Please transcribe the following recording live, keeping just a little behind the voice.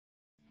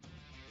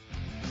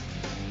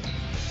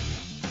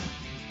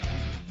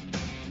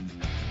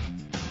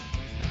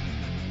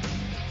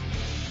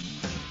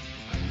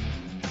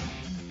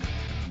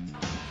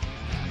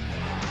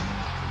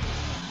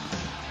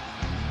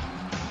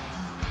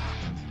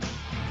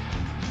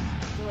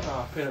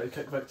a penalty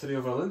kick victory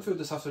over Linfield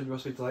this afternoon. You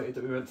must be delighted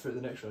that we went through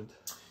the next round.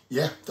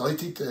 Yeah,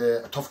 delighted.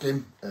 A tough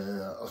game.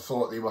 I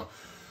thought they were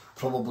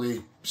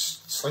probably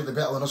slightly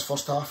better than us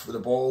first half with the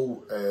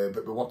ball,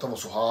 but we worked ever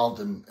so hard,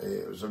 and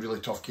it was a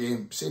really tough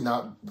game. Saying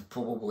that, we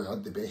probably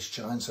had the best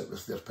chance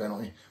with their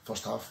penalty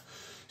first half.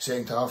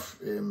 Second half,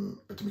 we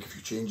had to make a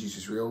few changes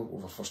as well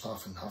over first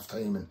half and half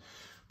time, and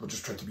we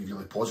just tried to be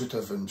really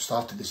positive and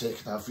started the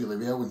second half really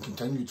well and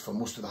continued for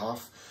most of the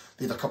half.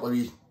 They had a couple of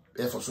wee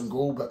efforts on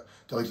goal, but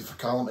delighted for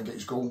Callum to get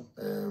his goal,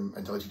 and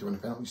delighted to win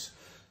the penalties.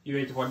 You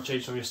made one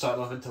change from your start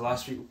 11 to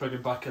last week,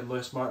 bringing back in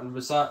Lewis Martin.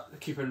 Was that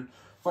keeping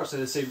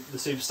virtually the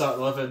same start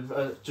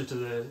 11 due to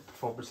the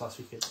performance last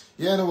weekend?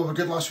 Yeah, no, we were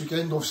good last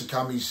weekend. Obviously,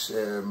 Cammie's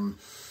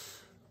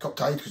cup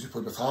tied because he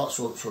played with Hearts,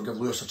 so I'll give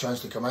Lewis a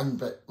chance to come in.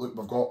 But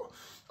look,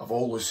 I've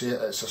always said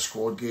it's a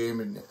squad game,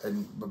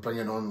 and we're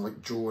bringing on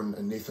like Joe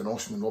and Nathan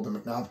Austin and Robin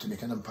McNabb to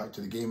make an impact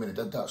to the game, and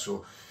he did that.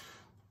 So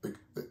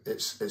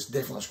it's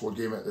definitely a squad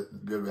game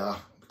where we are,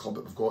 the club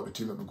that we've got, the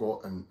team that we've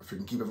got, and if we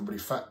can keep everybody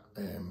fit,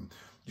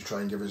 you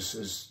try and give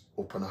us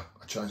open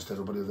a chance to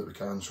everybody that we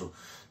can. So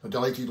I'm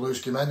delighted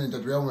Lewis came in and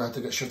did well. We had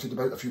to get shifted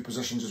about a few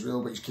positions as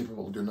well, but he's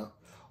capable of doing that.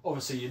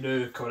 Obviously, you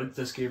knew coming into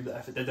this game that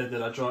if it did end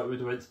in a draw, it would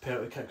have went to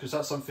penalty kick. Was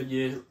that something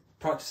you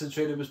practiced in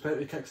training, was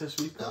penalty kicks this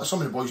week? Yeah,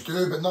 some of the boys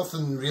do, but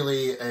nothing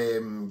really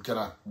kind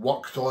of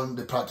worked on.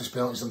 They practice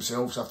penalties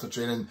themselves after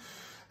training.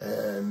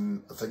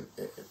 I think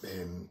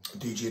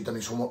DJ had done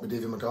his homework with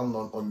David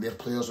McGurn on their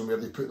players and where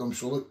they put them.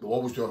 So look, we'll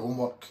always do our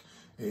homework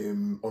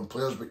on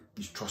players, but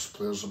you trust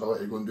players'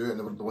 ability to go and do it, and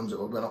they were the ones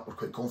that went up were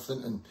quite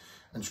confident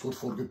and scored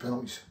 4 good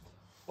penalties.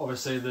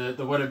 Obviously,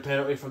 the winning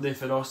penalty from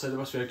Nathan Austin, it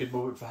must be a good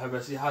moment for him,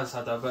 as he has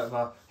had a bit of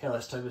a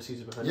hellish time this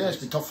season. Yeah, it's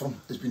been tough for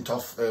him. It's been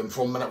tough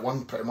from minute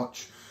one, pretty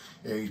much.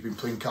 He's been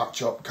playing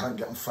catch up, can't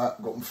get him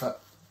fit, got him fit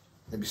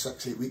maybe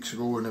 6-8 weeks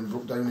ago and then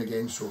broke down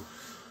again, so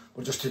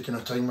we're just taking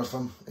our time with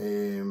him.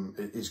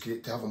 It's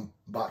great to have him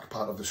back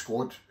part of the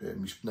squad.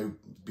 He's now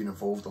been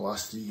involved the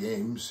last 3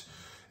 games.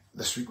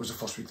 This week was the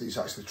first week that he's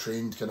actually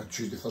trained, kind of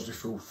Tuesday, Thursday,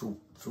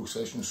 full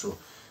session. So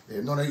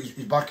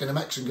he's back in the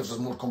mix and gives us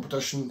more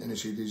competition, and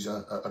he's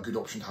a good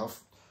option to have.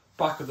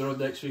 Back on the road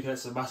next week,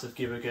 it's a massive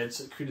game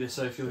against Queen of the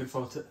South. You looking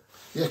forward to it?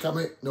 Yeah, can't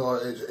wait. No,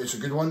 it's a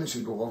good one.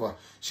 We'll have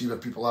see where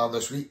people are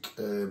this week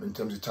in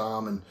terms of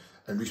Tam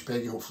and Reece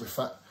Peggy hopefully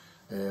fit.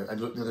 And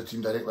look, the other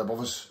team directly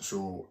above us,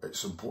 so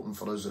it's important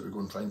for us that we go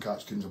and try and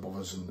catch teams above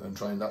us and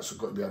try, and that's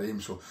got to be our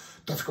aim. So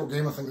difficult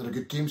game. I think they're a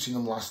good team. Seen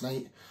them last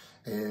night,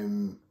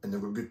 and they've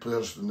got good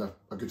players and they're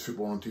a good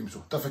footballing team.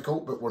 So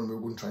difficult, but one we'll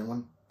go and try and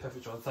win.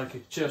 Perfect, John. Thank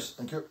you. Cheers.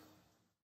 Thank you.